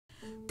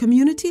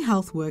Community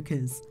health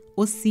workers,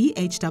 or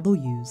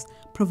CHWs,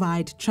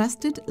 provide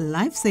trusted,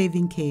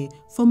 life-saving care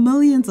for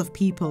millions of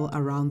people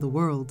around the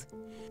world.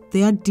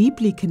 They are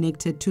deeply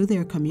connected to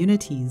their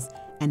communities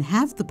and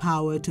have the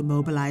power to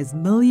mobilize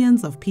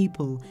millions of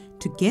people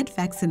to get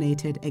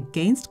vaccinated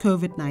against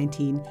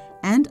COVID-19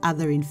 and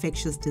other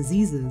infectious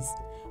diseases.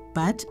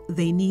 But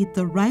they need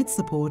the right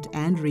support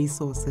and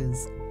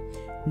resources.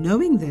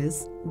 Knowing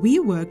this, we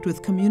worked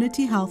with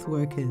community health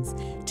workers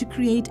to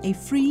create a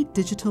free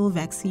digital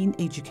vaccine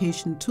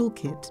education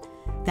toolkit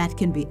that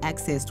can be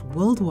accessed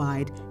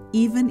worldwide,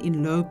 even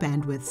in low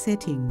bandwidth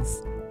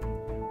settings.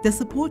 The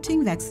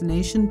Supporting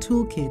Vaccination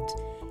Toolkit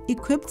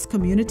equips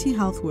community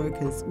health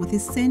workers with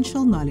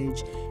essential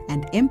knowledge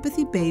and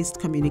empathy-based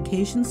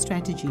communication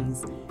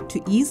strategies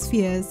to ease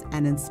fears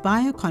and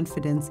inspire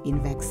confidence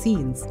in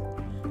vaccines,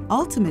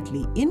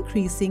 ultimately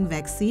increasing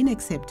vaccine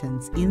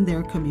acceptance in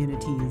their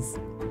communities.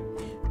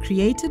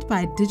 Created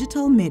by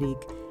Digital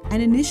Medic,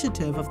 an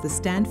initiative of the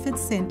Stanford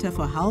Center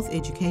for Health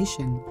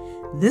Education,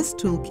 this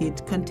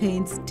toolkit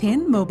contains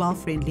 10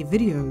 mobile-friendly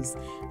videos,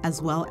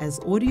 as well as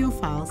audio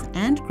files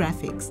and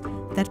graphics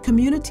that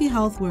community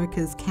health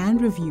workers can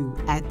review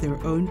at their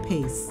own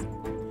pace.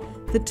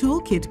 The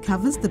toolkit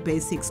covers the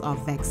basics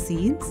of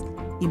vaccines,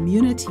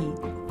 immunity,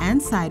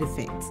 and side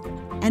effects,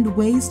 and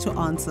ways to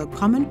answer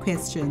common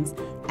questions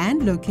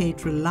and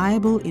locate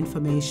reliable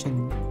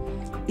information.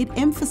 It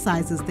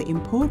emphasizes the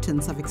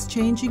importance of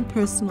exchanging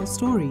personal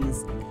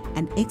stories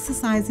and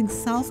exercising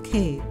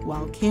self-care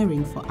while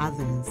caring for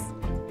others.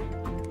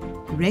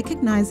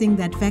 Recognizing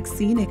that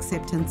vaccine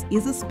acceptance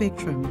is a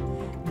spectrum,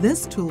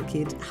 this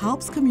toolkit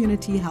helps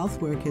community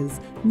health workers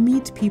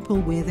meet people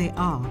where they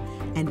are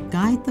and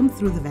guide them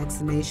through the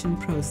vaccination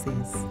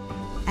process.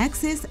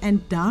 Access and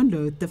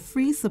download the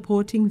free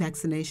Supporting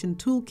Vaccination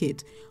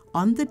Toolkit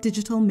on the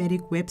Digital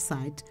Medic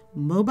website,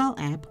 mobile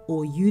app,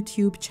 or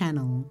YouTube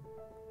channel.